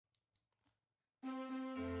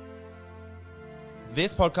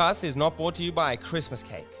This podcast is not brought to you by Christmas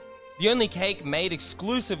cake, the only cake made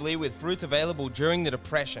exclusively with fruits available during the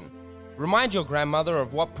Depression. Remind your grandmother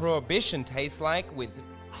of what Prohibition tastes like with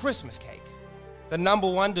Christmas cake, the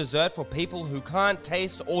 #1 dessert for people who can't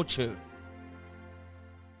taste or chew.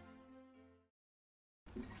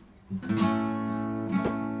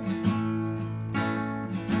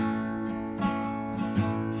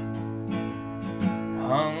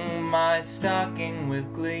 Hung my stocking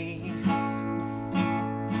with glee,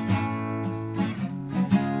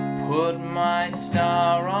 put my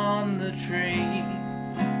star on the tree,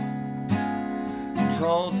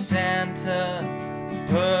 told Santa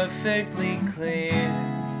perfectly clear,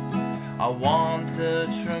 I want a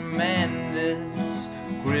tremendous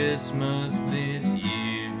Christmas this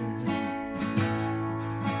year.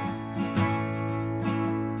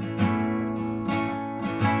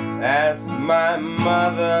 Asked my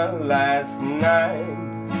mother last night,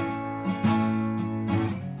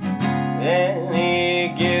 any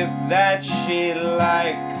gift that she'd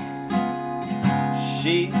like.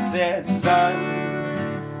 She said, son,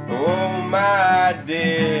 oh my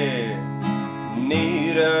dear,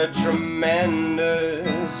 need a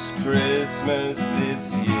tremendous Christmas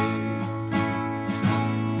this year.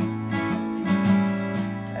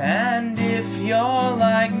 And if you're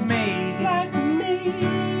like me,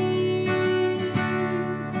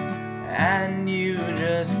 and you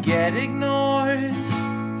just get ignored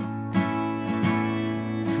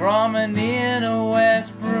from an inner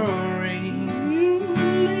west brewery,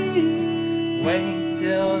 wait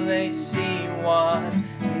till they see what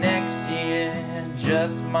next year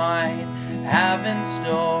just might have in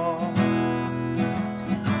store.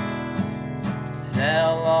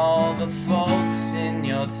 Tell all the folks in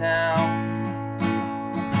your town,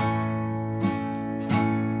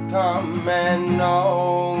 come and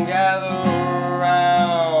all gather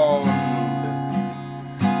around,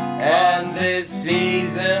 and this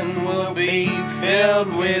season will be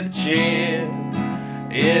filled with cheer.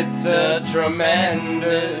 It's a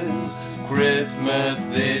tremendous Christmas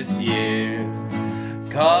this year,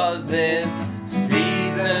 'cause this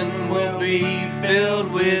season will be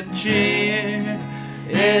filled with cheer.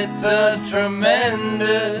 It's a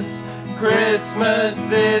tremendous Christmas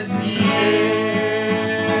this year.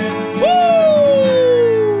 Woo!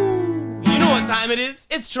 You know what time it is?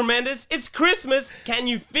 It's tremendous. It's Christmas. Can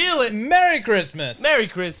you feel it? Merry Christmas! Merry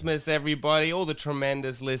Christmas, everybody! All the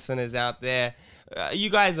tremendous listeners out there. You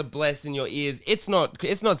guys are blessed in your ears. It's not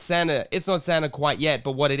Santa. It's not Santa quite yet,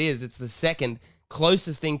 but what it is, it's the second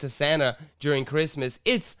closest thing to Santa during Christmas.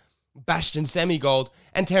 It's Bastian Semigold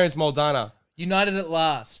and Terrence Moldana United at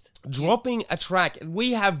last. dropping a track.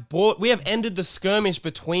 We have ended the skirmish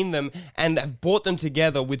between them and have brought them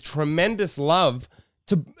together with tremendous love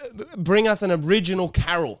to bring us an original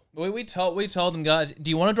carol. We told them, guys,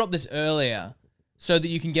 do you want to drop this earlier so that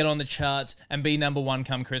you can get on the charts and be #1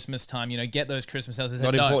 come Christmas time? You know, get those Christmas sales. They said,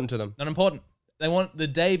 Not no, important to them. Not important. They want the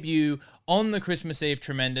debut on the Christmas Eve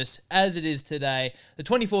Tremendous, as it is today, the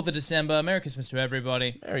 24th of December. Merry Christmas to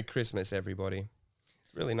everybody. Merry Christmas, everybody.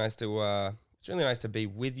 It's really nice to be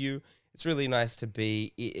with you. It's really nice to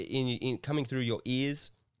be in coming through your ears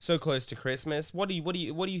so close to Christmas. What do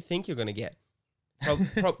you think you're going to get?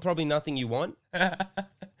 Probably nothing you want. But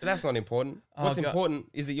that's not important. Oh, What's God. important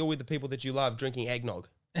is that you're with the people that you love drinking eggnog.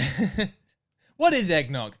 What is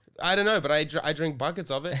eggnog? I don't know, but I drink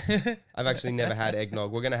buckets of it. I've actually never had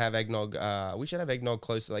eggnog. We're going to have eggnog. We should have eggnog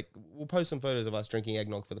close to, we'll post some photos of us drinking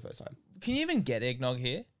eggnog for the first time. Can you even get eggnog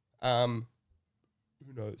here?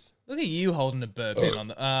 Who knows? Look at you holding a bourbon on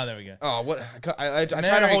the... Ah, there we go. Oh, what? I tried to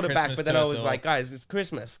Merry hold it back, Christmas but then to I us was all. like, guys, it's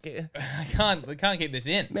Christmas. We can't keep this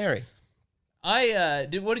in. Mary.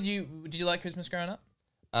 Did you like Christmas growing up?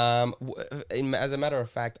 As a matter of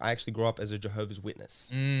fact, I actually grew up as a Jehovah's Witness.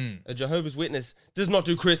 A Jehovah's Witness does not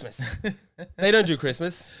do Christmas. They don't do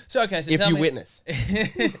Christmas. So okay, so If tell you me, witness.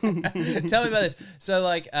 Tell me about this.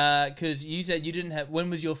 So because you said you didn't have. When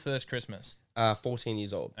was your first Christmas? 14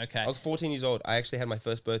 years old. Okay. I was 14 years old. I actually had my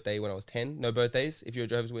first birthday when I was 10. No birthdays if you're a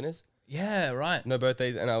Jehovah's Witness. Yeah, right. No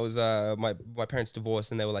birthdays. And I was, my parents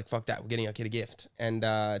divorced and they were like, fuck that, we're getting our kid a gift. And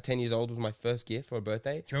 10 years old was my first gift for a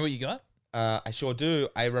birthday. Do you remember what you got? I sure do.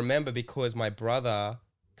 I remember because my brother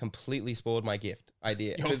completely spoiled my gift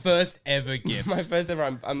idea. Your first ever gift. My first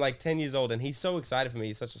ever. I'm like 10 years old and he's so excited for me.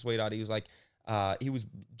 He's such a sweetheart. He was like, he was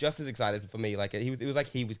just as excited for me. Like it was like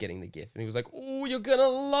he was getting the gift, and he was like, "Oh, you're gonna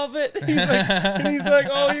love it." He's like,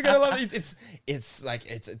 "Oh, you're gonna love it."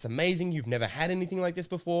 It's amazing. You've never had anything like this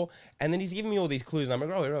before. And then he's giving me all these clues, and I'm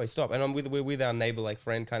like, "Oh, stop!" And we're with our neighbor, like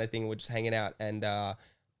friend kind of thing. We're just hanging out, and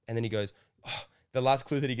then he goes, oh, the last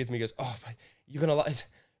clue that he gives me goes, "Oh, you're gonna like."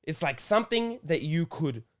 it's like something that you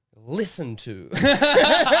could listen to. And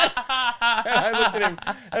I looked at him,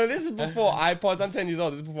 and this is before iPods. I'm 10 years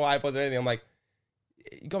old. This is before iPods or anything. I'm like,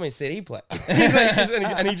 you got me a CD player. He's like,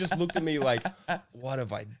 and he just looked at me like, what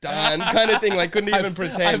have I done? Kind of thing. Like, couldn't even I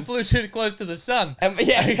pretend. flew too close to the sun. And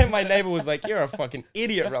yeah, my neighbor was like, you're a fucking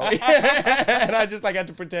idiot, Robbie. And I just like had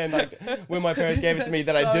to pretend like when my parents gave it to me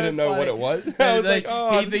that I So didn't know what funny. it was. I was like,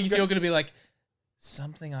 oh, he this thinks is you're great. going to be like,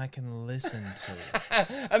 something I can listen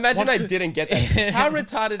to. Imagine What I could- didn't get that. How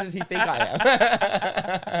retarded does he think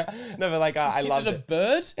I am? No, but like I Is loved it a it.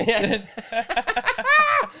 bird? Yeah.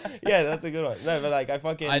 Yeah, that's a good one. No, but like I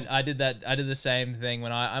fucking I did that. I did the same thing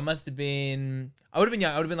when I must have been. I would have been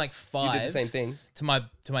young. I would have been like 5. you did the same thing. To my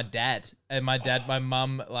dad, and my dad, my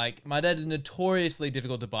mum, like my dad is notoriously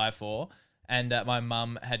difficult to buy for, and my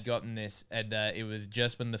mum had gotten this, and it was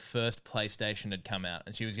just when the first PlayStation had come out,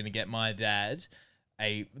 and she was going to get my dad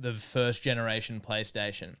the first generation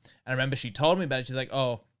PlayStation. And I remember she told me about it. She's like,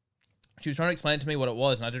 oh. She was trying to explain to me what it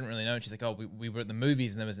was, and I didn't really know. And she's like, "Oh, we were at the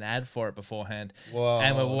movies, and there was an ad for it beforehand." Whoa,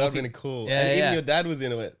 and we're that would have walking. been cool. Yeah, and yeah. even your dad was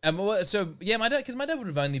into it. So yeah, my dad, because my dad would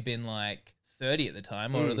have only been like 30 at the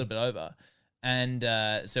time, or a little bit over. And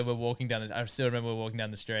so we're walking down this. I still remember we're walking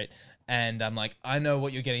down the street, and I'm like, "I know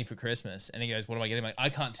what you're getting for Christmas." And he goes, "What am I getting?" I'm like, "I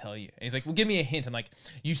can't tell you." And he's like, "Well, give me a hint." I'm like,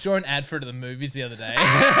 "You saw an ad for it at the movies the other day."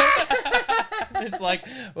 It's like,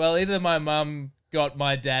 well, either my mum got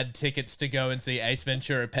my dad tickets to go and see Ace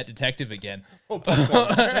Ventura: Pet Detective again. Or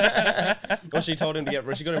she told him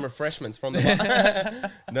to she got him refreshments from the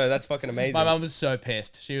bar. No, that's fucking amazing. My mum was so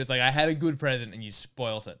pissed. She was like, "I had a good present and you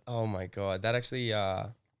spoilt it." Oh my god, that actually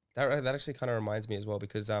that actually kind of reminds me as well,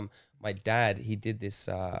 because my dad, he did this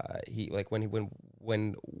he like when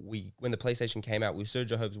the PlayStation came out, we were still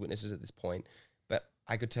Jehovah's Witnesses at this point, but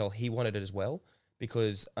I could tell he wanted it as well,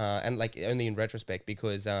 because and like only in retrospect,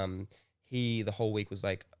 because he the whole week was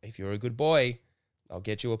like, if you're a good boy, I'll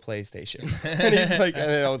get you a PlayStation. And he's like, and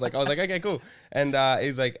then I was like, okay, cool. And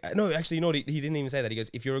he's like, no, actually, you know what? He didn't even say that. He goes,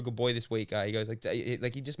 if you're a good boy this week, he goes like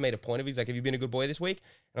he just made a point of it. He's like, have you been a good boy this week?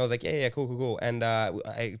 And I was like, yeah, cool. And I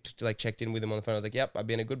like checked in with him on the phone. I was like, yep, I've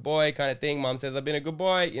been a good boy, kind of thing. Mom says I've been a good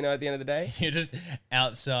boy. You know, at the end of the day. You're just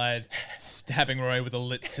outside stabbing Roy with a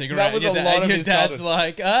lit cigarette. That was a lot of your his dad's childhood.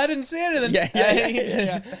 like, I didn't see anything.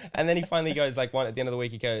 Yeah. And then he finally goes like at the end of the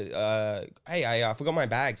week, he goes, hey, I forgot my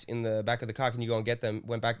bags in the back of the car. Can you go and get them?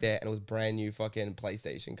 Went back there and it was brand new fucking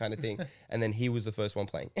PlayStation kind of thing. And then he was the first one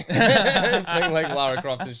playing. Playing like Lara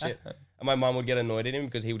Croft and shit. And my mum would get annoyed at him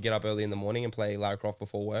because he would get up early in the morning and play Lara Croft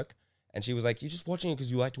before work. And she was like, you're just watching it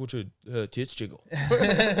because you like to watch her tits jiggle.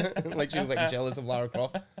 Like she was like jealous of Lara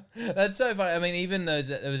Croft. That's so funny. I mean, even there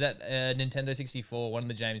was at Nintendo 64, one of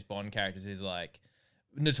the James Bond characters is like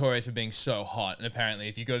notorious for being so hot, and apparently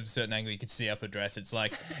if you got a certain angle you could see up her dress. It's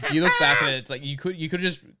like you look back at it, it's like you could have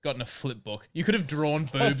just gotten a flip book. You could have drawn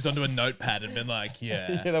boobs onto a notepad and been like,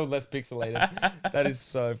 yeah. Yeah, that was less pixelated. That is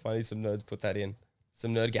so funny. Some nerds put that in.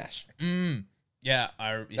 Some nerd gash. Yeah,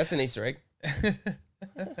 That's an Easter egg.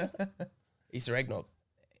 Easter eggnog.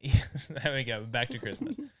 there we go. Back to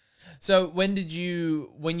Christmas. So when you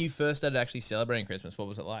first started actually celebrating Christmas, what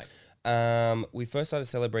was it like? We first started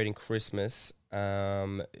celebrating Christmas.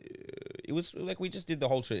 It was like we just did the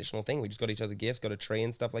whole traditional thing. We just got each other gifts, got a tree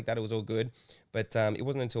and stuff like that. It was all good. But it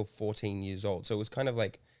wasn't until 14 years old. So it was kind of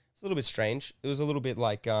like, it's a little bit strange. It was a little bit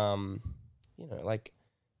like, like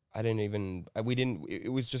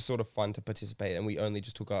it was just sort of fun to participate, and we only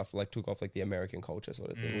just took off like the American culture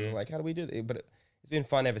sort of thing. We were like, how do we do this? But it's been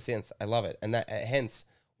fun ever since. I love it. And that hence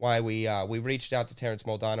why we reached out to Terrence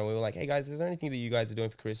Moldano. We were like, hey guys, is there anything that you guys are doing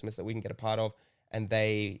for Christmas that we can get a part of? And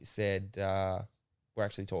they said, we're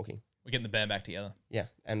actually talking. We're getting the band back together. Yeah.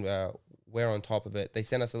 And we're on top of it. They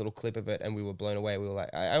sent us a little clip of it and we were blown away. We were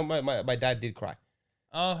like, my dad did cry.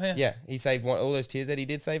 Oh yeah. Yeah. He saved all those tears that he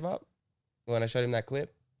did save up when I showed him that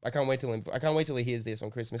clip. I can't wait till he hears this on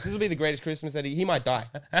Christmas. This will be the greatest Christmas that he might die.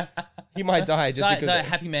 He might die just because. Die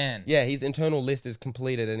happy man. Yeah, his internal list is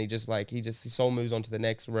completed, and his soul moves on to the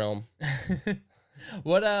next realm.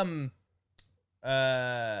 What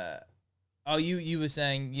you were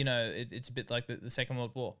saying, it's a bit like the Second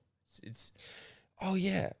World War. It's Oh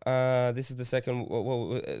yeah, this is the second.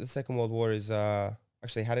 The Second World War is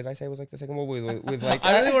actually, how did I say it was like the Second World War with like?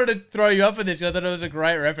 I really wanted to throw you up for this because I thought it was a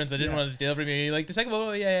great reference. I didn't want to steal from you. You're like the Second World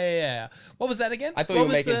War, yeah. What was that again? I thought you were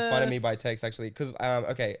making fun of me by text actually, because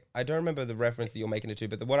okay, I don't remember the reference that you're making it to,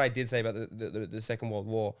 but what I did say about the Second World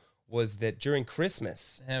War was that during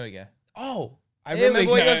Christmas. There we go. Oh, I Here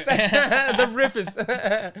remember we what go. you're saying. The riff is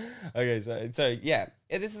okay. So yeah,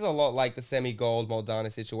 this is a lot like the semi-gold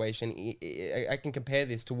Moldana situation. I can compare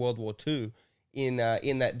this to World War II in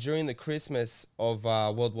that during the Christmas of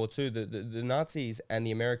World War II, the Nazis and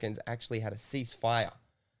the Americans actually had a ceasefire.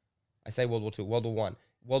 I say World War II, World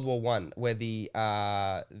War One, where the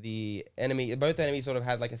enemy, both enemies sort of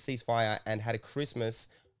had like a ceasefire and had a Christmas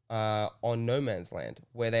on no man's land,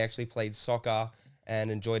 where they actually played soccer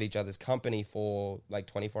and enjoyed each other's company for like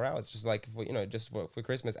 24 hours, just like for, you know, just for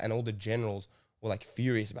Christmas. And all the generals were like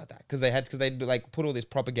furious about that because they like put all this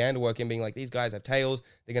propaganda work in, being like, these guys have tails,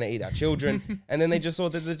 they're gonna eat our children, and then they just saw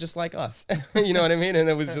that they're just like us, you know what I mean? And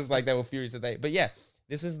it was just like they were furious that but yeah.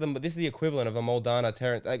 This is the equivalent of a Moldana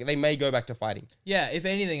Terrence. Like, they may go back to fighting. Yeah, if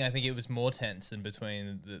anything, I think it was more tense than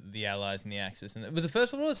between the Allies and the Axis. And it was the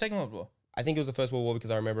First World War or the Second World War? I think it was the First World War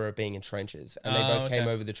because I remember it being in trenches, and they both came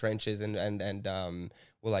over the trenches and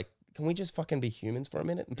were like, "Can we just fucking be humans for a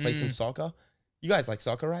minute and play some soccer?" You guys like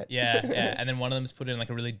soccer, right? Yeah, yeah. And then one of them's put in like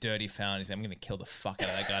a really dirty foul. He's like, "I'm gonna kill the fuck out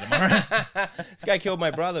of that guy tomorrow." This guy killed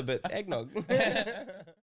my brother, but eggnog.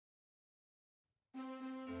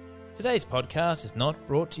 Today's podcast is not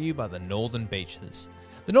brought to you by the Northern Beaches.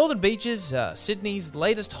 The Northern Beaches are Sydney's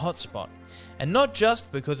latest hotspot, and not just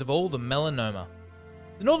because of all the melanoma.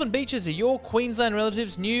 The Northern Beaches are your Queensland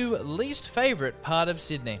relatives' new least favourite part of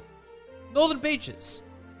Sydney. Northern Beaches.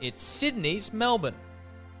 It's Sydney's Melbourne.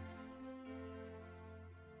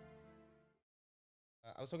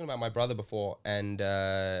 I was talking about my brother before, and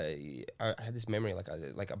I had this memory, like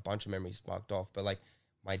a bunch of memories sparked off, but like,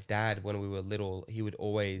 my dad, when we were little, he would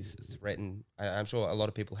always threaten, I'm sure a lot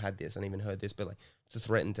of people had this and even heard this, but like to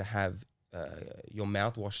threaten to have your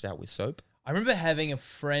mouth washed out with soap. I remember having a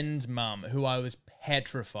friend's mum who I was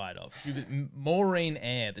petrified of. She was Maureen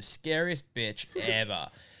Eyre, the scariest bitch ever.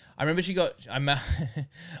 I remember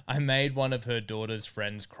I made one of her daughter's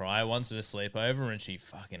friends cry once at a sleepover, and she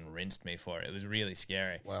fucking rinsed me for it. It was really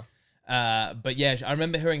scary. Wow. But yeah, I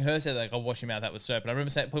remember hearing her say like, "I'll wash your mouth out with soap," and I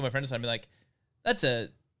remember pulling my friend aside and be like, That's a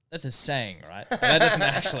saying, right? That doesn't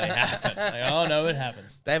actually happen. Like, oh no, it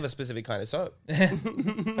happens. They have a specific kind of soap. It's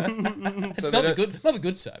not the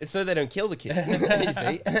good soap. It's so they don't kill the kid. You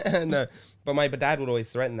see? No, but my dad would always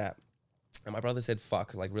threaten that, and my brother said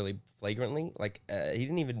 "fuck" like really flagrantly. Like he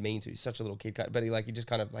didn't even mean to. He's such a little kid, but he just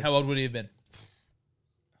kind of like. How old would he have been?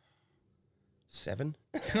 7,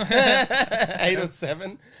 8 or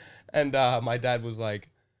 7, and my dad was like,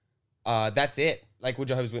 "That's it." Like with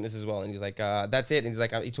Jehovah's Witnesses as well, and he's like, "That's it." And he's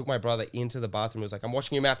like, he took my brother into the bathroom. He was like, "I'm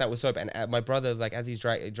washing your mouth out with soap." And my brother, like, as he's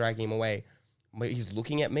dragging him away, he's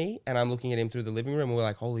looking at me, and I'm looking at him through the living room. And we're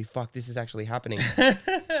like, "Holy fuck, this is actually happening!"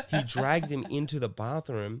 He drags him into the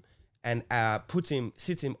bathroom and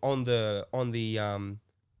sits him on the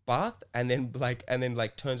bath, and then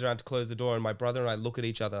turns around to close the door. And my brother and I look at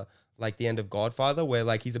each other like the end of Godfather, where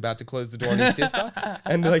like he's about to close the door on his sister,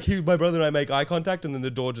 and like my brother and I make eye contact, and then the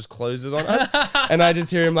door just closes on us, and I just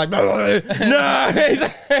hear him like, "No, he's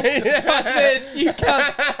like, fuck this, you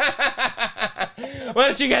can't." Where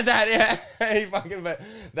did you get that? Yeah, he fucking.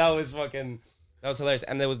 That was hilarious.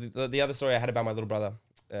 And there was the other story I had about my little brother.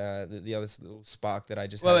 The other little spark that I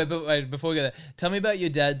just had. Wait, before we go there, tell me about your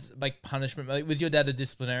dad's like punishment. Like, was your dad a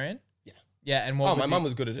disciplinarian? Yeah, and what? My mum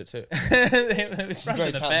was good at it too. It's in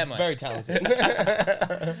the family. Very talented.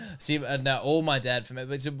 See, now all my dad from it.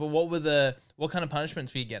 But what kind of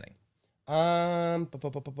punishments were you getting?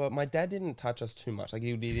 But my dad didn't touch us too much. Like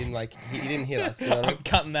he didn't hit us. You know what I mean? I'm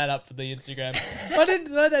cutting that up for the Instagram. My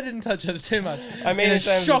dad didn't touch us too much. I mean, in a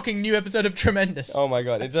shocking new episode of Tremendous. Oh my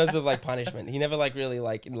god! In terms of like punishment, he never like really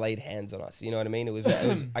like laid hands on us. You know what I mean? It was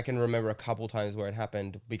I can remember a couple times where it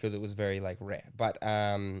happened because it was very like rare. But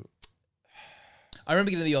I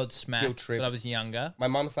remember getting the odd smack, Guilt trip. but I was younger. My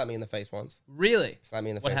mum slapped me in the face once. Really? Slapped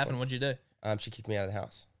me in the face. What happened? Once. What'd you do? She kicked me out of the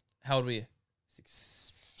house. How old were you?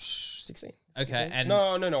 16. Okay, 17? and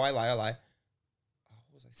no, I lie. What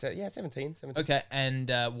was I? 17. Okay,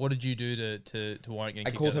 and what did you do to warrant getting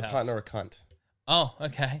I kicked called out her of the house? partner a cunt. Oh,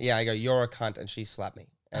 okay. Yeah, I go, "You're a cunt," and she slapped me.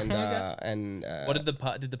 And Okay. What did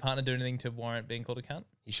the partner do anything to warrant being called a cunt?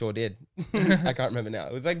 He sure did. I can't remember now.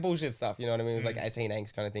 It was like bullshit stuff. You know what I mean? It was like 18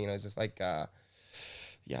 angst kind of thing. And I was just like, yeah,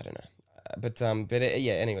 I don't know.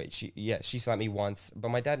 Anyway, she slapped me once, but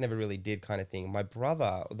my dad never really did kind of thing. My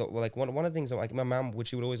brother, like one of the things, like my mum, which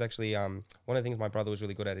she would always actually, one of the things my brother was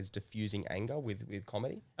really good at is diffusing anger with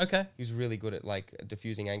comedy. Okay. He was really good at like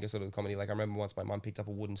diffusing anger sort of comedy. Like I remember once my mum picked up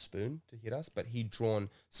a wooden spoon to hit us, but he'd drawn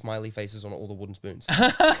smiley faces on all the wooden spoons.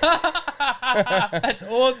 That's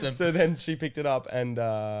awesome. So then she picked it up and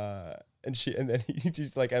then he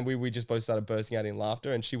just like, and we just both started bursting out in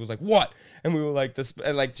laughter, and she was like, "What?" And we were like,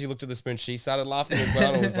 and like she looked at the spoon, she started laughing as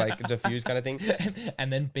well, and it was like a diffused kind of thing.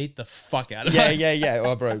 And then beat the fuck out of us. Yeah.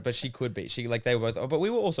 Oh, bro, but she could be. She like they were both, but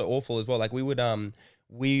we were also awful as well. Like we would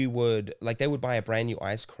we would like they would buy a brand new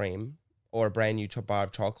ice cream or a brand new bar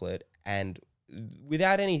of chocolate, and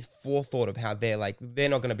without any forethought of how they're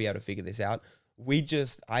not going to be able to figure this out.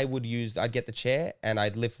 I'd get the chair and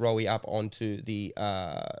I'd lift Rowie up onto the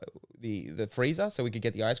freezer so we could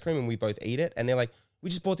get the ice cream and we both eat it. And they're like, we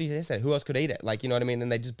just bought these yesterday. Who else could eat it? Like, you know what I mean?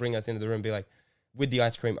 And they just bring us into the room and be like, with the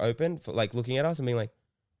ice cream open, for like looking at us and being like,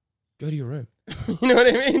 go to your room. You know what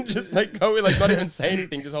I mean? Just like go, like not even say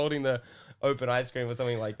anything, just holding the open ice cream or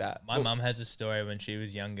something like that. My mum has a story when she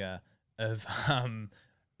was younger of her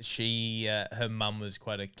mum was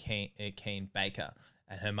quite a keen baker.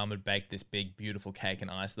 And her mum had baked this big, beautiful cake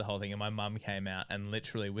and iced the whole thing. And my mum came out and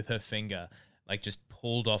literally with her finger, like just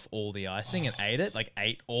pulled off all the icing and ate it. Like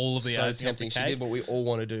ate all of the So icing. tempting. She did what we all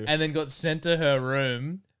want to do. And then got sent to her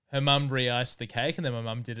room. Her mum re-iced the cake and then my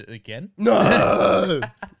mum did it again. No!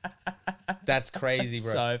 That's crazy,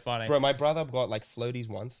 bro. So funny. Bro, my brother got like floaties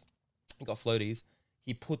once. He got floaties.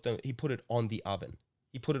 He put it on the oven.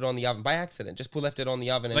 He put it on the oven by accident. Just left it on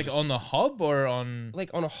the oven. And like on the hob or on... like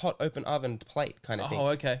on a hot open oven plate kind of thing. Oh,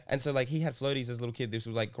 okay. And so like he had floaties as a little kid. This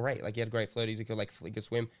was like great. Like he had great floaties. He could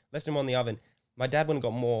swim. Left him on the oven. My dad went and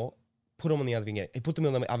got more. Put them on the oven again. He put them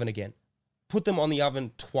in the oven again. Put them on the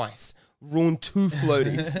oven twice. Ruined 2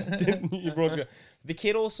 floaties. The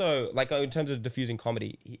kid also, like in terms of diffusing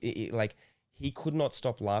comedy, he could not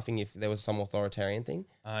stop laughing if there was some authoritarian thing.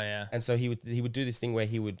 Oh, yeah. And so he would do this thing where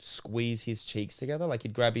he would squeeze his cheeks together. Like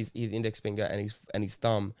he'd grab his index finger and his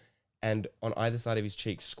thumb, and on either side of his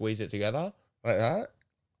cheek, squeeze it together like that,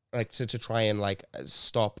 like to try and like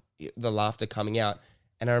stop the laughter coming out.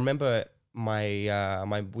 And I remember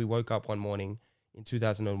we woke up one morning in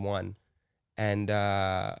 2001, and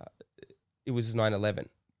it was 9/11.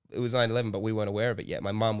 It was 9/11, but we weren't aware of it yet.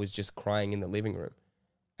 My mum was just crying in the living room.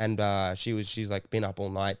 And she's like been up all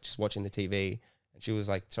night just watching the TV, and she was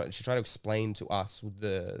like she tried to explain to us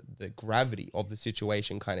the gravity of the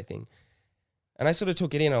situation kind of thing. And I sort of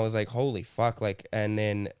took it in. I was like, holy fuck, like. And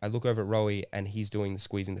then I look over at Rowie, and he's doing the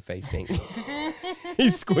squeezing the face thing.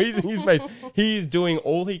 He's squeezing his face. He's doing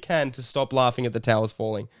all he can to stop laughing at the towers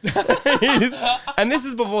falling. And this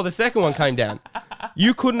is before the second one came down.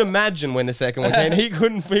 You couldn't imagine when the second one came. He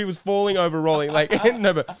was falling over, rolling. Like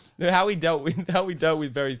no, but how we dealt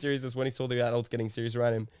with very seriousness when he saw the adults getting serious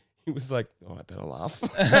around him. He was like, "Oh, I better laugh."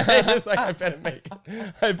 He was like,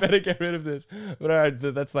 "I better get rid of this." But all right,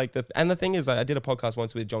 that's like and the thing is, I did a podcast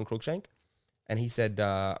once with John Cruikshank, and he said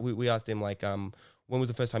we asked him like, when was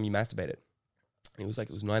the first time you masturbated? And he was like,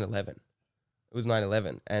 it was 9/11. It was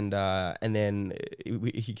 9/11, and then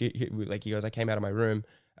he goes, I came out of my room,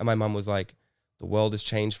 and my mum was like, the world has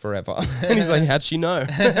changed forever. And he's like, how'd she know?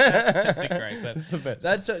 That's a great clip. It's the best.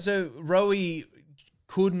 That's so Rowie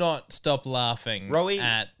could not stop laughing Rowie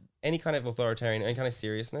at any kind of authoritarian, any kind of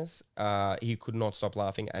seriousness. He could not stop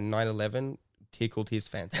laughing, and 9/11 tickled his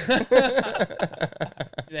fancy. He's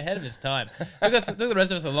ahead of his time. Took the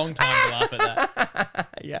rest of us a long time to laugh at that.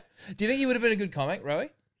 Yeah. Do you think he would have been a good comic, Rowie?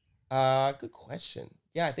 Good question.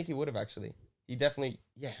 Yeah, I think he would have actually. He definitely,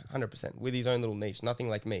 100%. With his own little niche. Nothing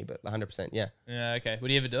like me, but 100%, yeah. Yeah, okay.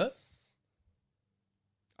 Would he ever do it?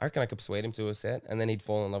 I reckon I could persuade him to a set, and then he'd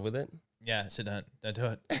fall in love with it. Yeah, so don't do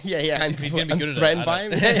it. Yeah. If he's going to be good at it. Threatened by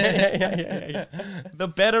him? Yeah. The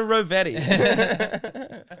better Rovetti.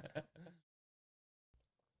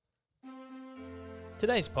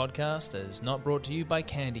 Today's podcast is not brought to you by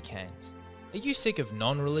Candy Canes. Are you sick of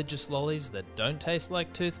non-religious lollies that don't taste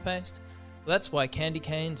like toothpaste? Well, that's why candy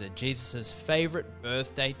canes are Jesus' favourite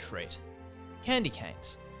birthday treat. Candy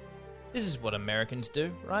canes. This is what Americans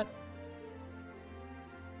do, right?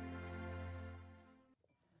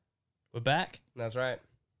 We're back. That's right.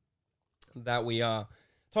 That we are.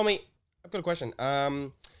 Tommy, I've got a question.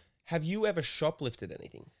 Have you ever shoplifted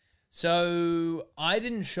anything? So I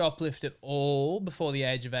didn't shoplift at all before the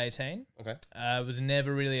age of 18. Okay. It was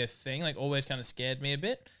never really a thing. Like, always kind of scared me a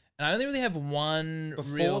bit. And I only really have one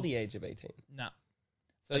Before the age of 18? No.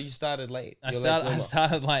 So you started late. I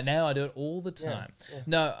started like now. I do it all the time. Yeah.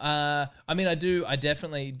 No, I mean, I do. I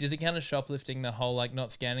definitely. Does it count as shoplifting? The whole like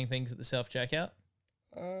not scanning things at the self checkout?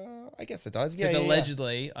 I guess it does. Yeah. Because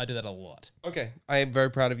allegedly, I do that a lot. Okay, I am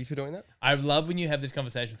very proud of you for doing that. I love when you have this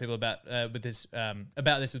conversation with people about this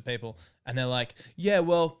with people, and they're like, "Yeah,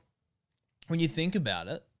 well, when you think about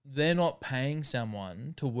it, they're not paying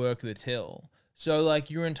someone to work the till." So, like,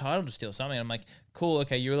 you're entitled to steal something. I'm like, cool,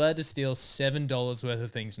 okay, you're allowed to steal $7 worth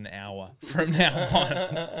of things an hour from now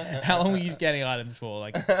on. How long were you scanning items for?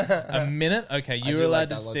 Like, a minute? Okay, you're allowed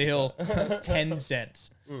to steal 10 cents.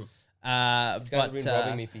 This guy's been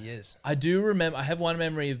robbing me for years. I do remember. I have one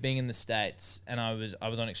memory of being in the States, and I was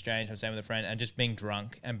on exchange. I was staying with a friend, and just being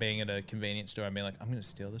drunk and being at a convenience store and being like, "I'm going to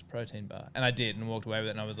steal this protein bar," and I did, and walked away with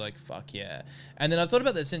it, and I was like, "Fuck yeah!" And then I've thought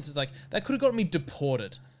about that since. It's like that could have gotten me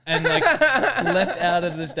deported and like left out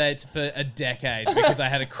of the States for a decade because I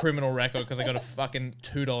had a criminal record because I got a fucking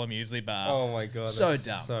 $2 muesli bar. Oh my god, so that's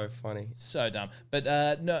dumb, so funny. so dumb. But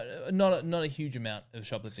no, not a huge amount of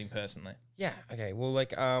shoplifting personally. Yeah. Okay. Well,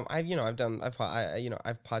 like, I've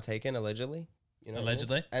partaken allegedly. You know,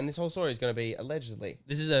 Allegedly? and this whole story is going to be allegedly.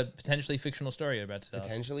 This is a potentially fictional story you're about to tell us.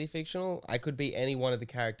 Potentially fictional. I could be any one of the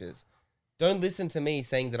characters. Don't listen to me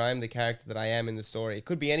saying that I'm the character that I am in the story. It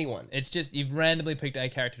could be anyone. It's just you've randomly picked a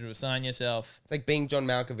character to assign yourself, It's like being John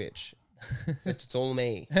Malkovich. Except it's all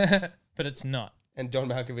me. but it's not. And John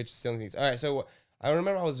Malkovich is stealing things. All right, so I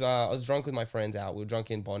remember I was drunk with my friends out. We were drunk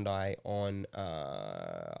in Bondi on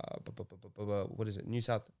what is it? New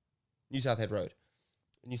South Head Road.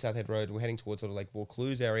 New South Head Road. We're heading towards sort of like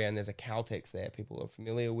Vaucluse area, and there's a Caltex there. People are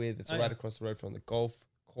familiar with. It's right across the road from the golf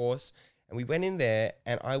course. And we went in there,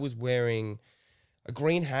 and I was wearing a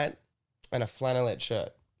green hat and a flannelette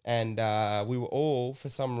shirt. And we were all, for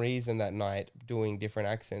some reason that night, doing different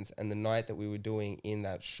accents. And the night that we were doing in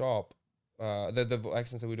that shop, the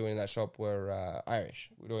accents that we were doing in that shop were Irish.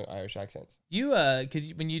 We were doing Irish accents. You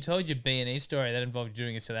because when you told your B&E story, that involved you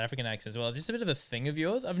doing a South African accent as well. Is this a bit of a thing of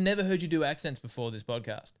yours? I've never heard you do accents before this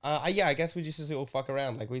podcast. Yeah, I guess we just all fuck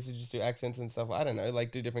around. Like we used to just do accents and stuff. I don't know,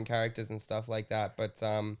 like do different characters and stuff like that. But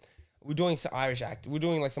we're doing some Irish We're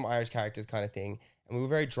doing like some Irish characters kind of thing. And we were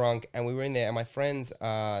very drunk, and we were in there, and my friends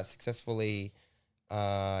successfully,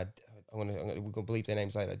 we're gonna bleep their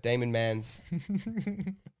names later. Damon Mans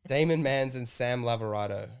and Sam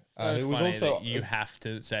Lavorado, who was also that you have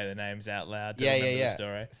to say the names out loud. To yeah. The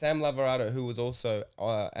story. Sam Lavorado, who was also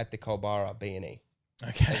at the Colbara B&E.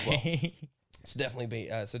 Okay. Well. So definitely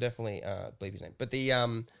bleep his name. But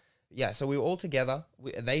the so we were all together.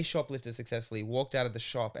 They shoplifted successfely. Walked out of the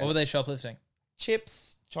shop. What were they shoplifting?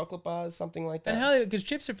 Chips, chocolate bars, something like that. And how? Because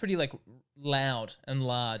chips are pretty like loud and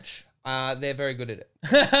large. They're very good at it.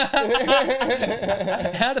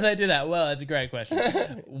 How do they do that? Well, that's a great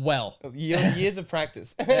question. Well, years of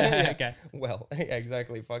practice. Okay. Well, yeah,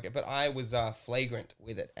 exactly. Fuck it. But I was flagrant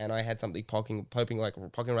with it, and I had something poking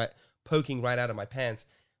right out of my pants.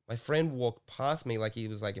 My friend walked past me like he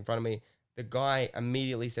was like in front of me. The guy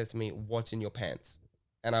immediately says to me, "What's in your pants?"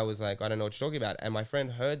 And I was like, "I don't know what you're talking about." And my friend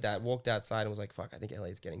heard that, walked outside, and was like, "Fuck, I think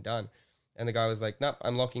LA's getting done." And the guy was like, "Nope,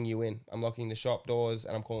 I'm locking you in. I'm locking the shop doors,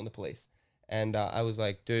 and I'm calling the police." And I was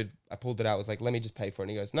like, "Dude," I pulled it out. I was like, "Let me just pay for it."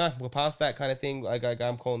 And he goes, "No, we're past that kind of thing. Like,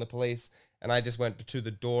 I'm calling the police." And I just went to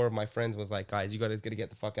the door of my friends, was like, "Guys, you gotta get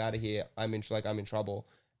the fuck out of here. I'm in trouble."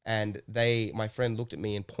 And my friend looked at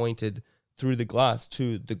me and pointed through the glass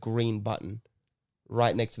to the green button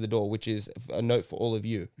right next to the door, which is a note for all of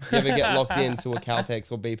you. If you ever get locked into a Caltex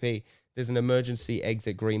or BP, there's an emergency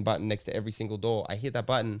exit green button next to every single door. I hit that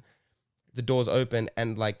button, the doors open,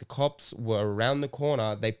 and like the cops were around the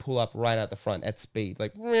corner. They pull up right out the front at speed,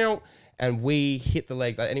 like, and we hit the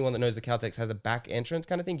legs. Anyone that knows the Caltex has a back entrance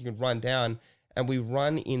kind of thing. You can run down, and we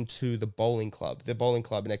run into the bowling club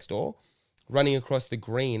next door, running across the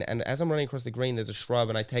green. And as I'm running across the green, there's a shrub,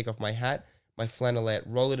 and I take off my hat, my flannelette,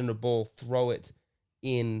 roll it in a ball, throw it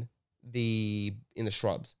in the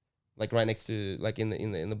shrubs, like right next to, like in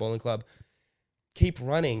the bowling club. Keep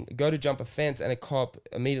running, go to jump a fence, and a cop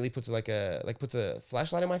immediately puts a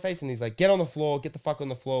flashlight in my face, and he's like, "Get on the floor, get the fuck on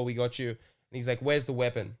the floor, we got you." And he's like, "Where's the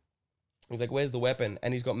weapon?" He's like, "Where's the weapon?"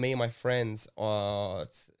 And he's got me and my friends,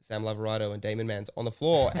 Sam Lavorado and Damon Mans, on the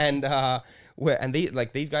floor, and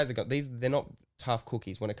these guys they're not tough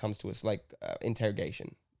cookies when it comes to us like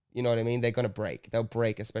interrogation. You know what I mean? They're gonna break. They'll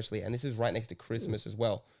break, especially, and this is right next to Christmas as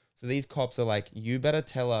well. So these cops are like, "You better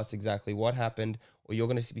tell us exactly what happened, or you're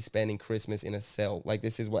gonna be spending Christmas in a cell." Like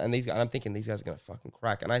this is what, and I'm thinking these guys are gonna fucking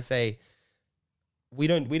crack. And I say, we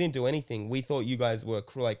didn't do anything. We thought you guys were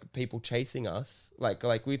like people chasing us.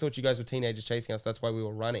 Like we thought you guys were teenagers chasing us. That's why we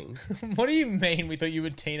were running. What do you mean? We thought you were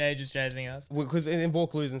teenagers chasing us? Because in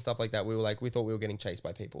Vaucluse and stuff like that, we thought we were getting chased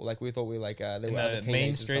by people. Like we thought we were like they were other teenagers.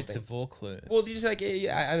 Main streets of Vaucluse. Well, just like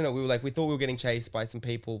I don't know. We thought we were getting chased by some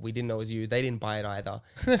people. We didn't know it was you. They didn't buy it either.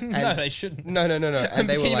 No, they shouldn't. No. And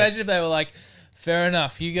they Can were you imagine if they were like, "Fair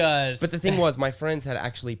enough, you guys." But the thing was, my friends had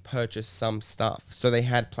actually purchased some stuff. So they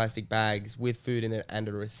had plastic bags with food in it and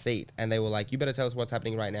a receipt. And they were like, "You better tell us what's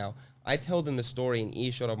happening right now." I tell them the story in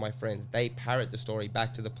earshot of my friends. They parrot the story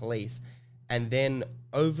back to the police. And then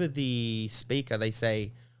over the speaker, they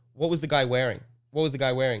say, "What was the guy wearing?" what was the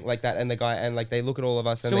guy wearing? Like that, and the guy, and like they look at all of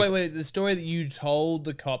us. And So they, wait, the story that you told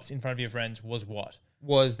the cops in front of your friends was what?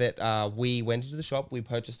 was that we went into the shop, we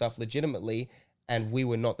purchased stuff legitimately, and we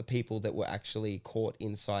were not the people that were actually caught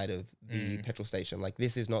inside of the petrol station. Like,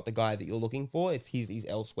 this is not the guy that you're looking for. It's he's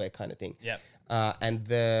elsewhere kind of thing. Yeah. And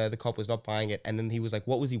the cop was not buying it. And then he was like,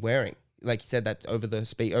 what was he wearing? Like, he said that over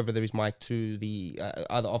his mic to the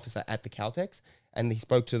other officer at the Caltex. And he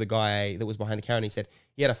spoke to the guy that was behind the counter, and he said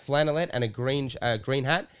he had a flannelette and a green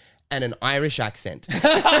hat and an Irish accent.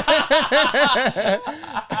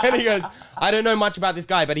 And he goes, I don't know much about this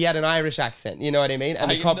guy, but he had an Irish accent. You know what I mean?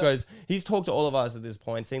 And the cop goes, he's talked to all of us at this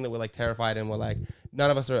point, seeing that we're like terrified and we're like,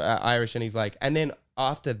 none of us are Irish. And he's like, and then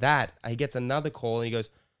after that, he gets another call and he goes,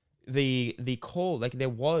 the call, like there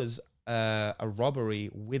was a robbery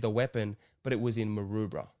with a weapon, but it was in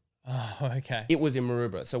Maroubra. Oh, okay. It was in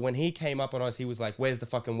Maroubra. So when he came up on us, he was like, where's the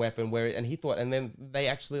fucking weapon? And he thought, and then they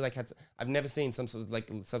actually like I've never seen some sort of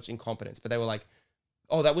like such incompetence, but they were like,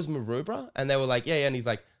 oh, that was Maroubra? And they were like, yeah. And he's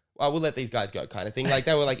like, well, we'll let these guys go kind of thing. Like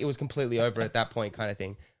they were like, it was completely over at that point kind of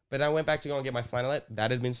thing. But I went back to go and get my flannelette.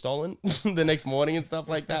 That had been stolen the next morning and stuff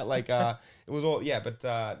like that. Like, it was all, yeah, but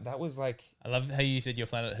that was like. I love how you said your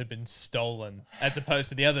flannelette had been stolen, as opposed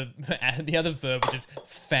to the other verb, which is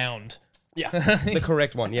found. Yeah, the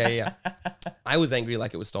correct one. Yeah. I was angry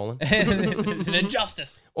like it was stolen. It's an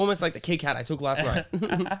injustice. Almost like the Kit Kat I took last night.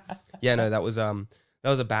 Yeah, no, that was a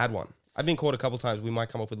bad one. I've been caught a couple times. We might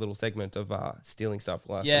come up with a little segment of stealing stuff.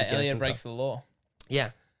 Yeah, Elliot breaks the law. Yeah,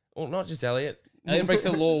 well, not just Elliot. Elliot breaks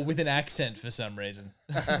the law with an accent for some reason.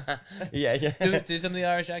 Yeah. Do some of the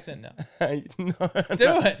Irish accent now. No,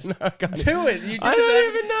 Do it. No, I can't. Do it. You did I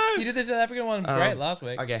don't even know. You did the South African one great last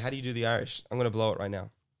week. Okay, how do you do the Irish? I'm gonna blow it right now.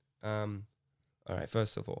 All right.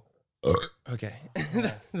 First of all, okay,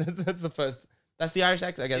 that's the first. That's the Irish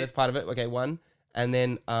accent. Okay, that's part of it. Okay, one, and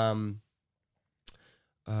then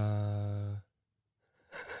This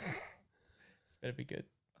better be good.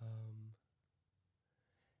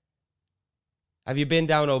 Have you been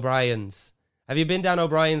down O'Brien's? Have you been down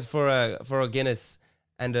O'Brien's for a Guinness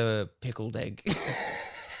and a pickled egg?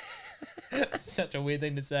 Such a weird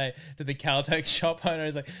thing to say to the Caltex shop owner.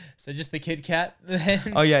 He's like, so just the Kit Kat?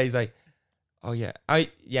 Oh yeah, he's like, oh yeah,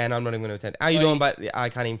 and I'm not even gonna attend. How you doing? But I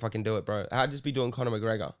can't even fucking do it, bro. I'd just be doing Conor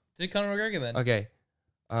McGregor. Do Conor McGregor then. Okay.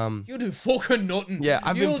 You'll do Falcon Norton. Yeah,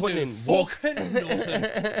 I've been putting in Falcon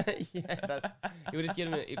Norton. Yeah, you would just give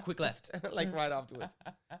him a quick left, like right afterwards.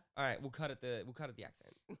 All right, we'll cut at the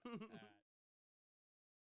accent.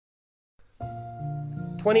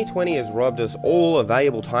 2020 has robbed us all of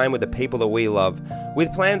valuable time with the people that we love,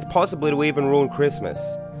 with plans possibly to even ruin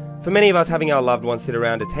Christmas. For many of us, having our loved ones sit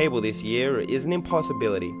around a table this year is an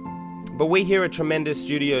impossibility. But we here at Tremendous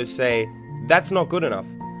Studios say, that's not good enough.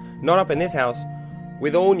 Not up in this house,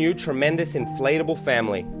 with all new Tremendous Inflatable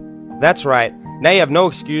Family. That's right, now you have no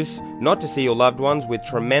excuse not to see your loved ones with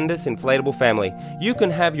Tremendous Inflatable Family. You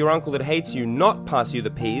can have your uncle that hates you not pass you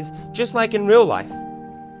the peas, just like in real life.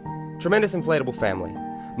 Tremendous Inflatable Family.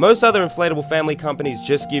 Most other inflatable family companies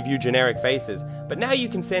just give you generic faces, but now you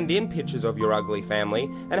can send in pictures of your ugly family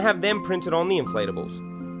and have them printed on the inflatables.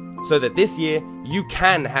 So that this year, you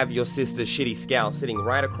can have your sister's shitty scowl sitting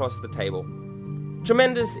right across the table.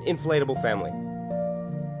 Tremendous Inflatable Family.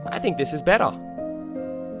 I think this is better. All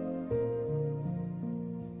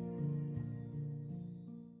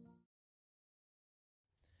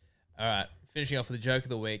right, finishing off with the joke of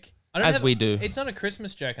the week. We do. It's not a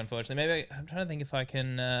Christmas joke, unfortunately. Maybe I'm trying to think if I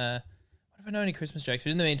can. What if I know any Christmas jokes?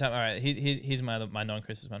 But in the meantime, all right. Here's my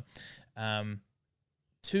non-Christmas one.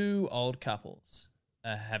 Two old couples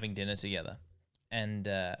are having dinner together, and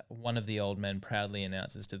one of the old men proudly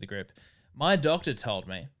announces to the group, "My doctor told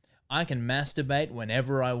me I can masturbate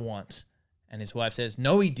whenever I want." And his wife says,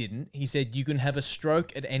 "No, he didn't. He said you can have a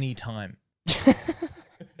stroke at any time."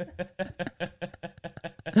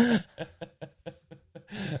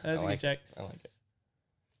 That's a good joke. I like it.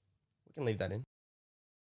 We can leave that in.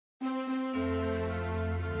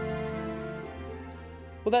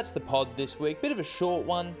 Well, that's the pod this week. Bit of a short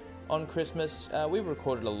one on Christmas. We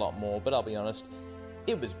recorded a lot more, but I'll be honest,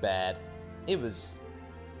 it was bad. It was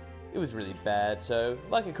really bad. So,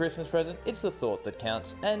 like a Christmas present, it's the thought that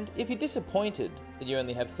counts. And if you're disappointed that you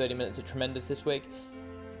only have 30 minutes of Tremendous this week,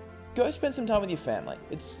 go spend some time with your family.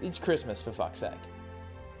 It's Christmas, for fuck's sake.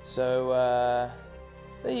 So,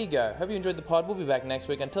 there you go. Hope you enjoyed the pod. We'll be back next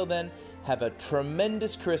week. Until then, have a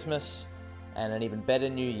tremendous Christmas and an even better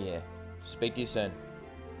New Year. Speak to you soon.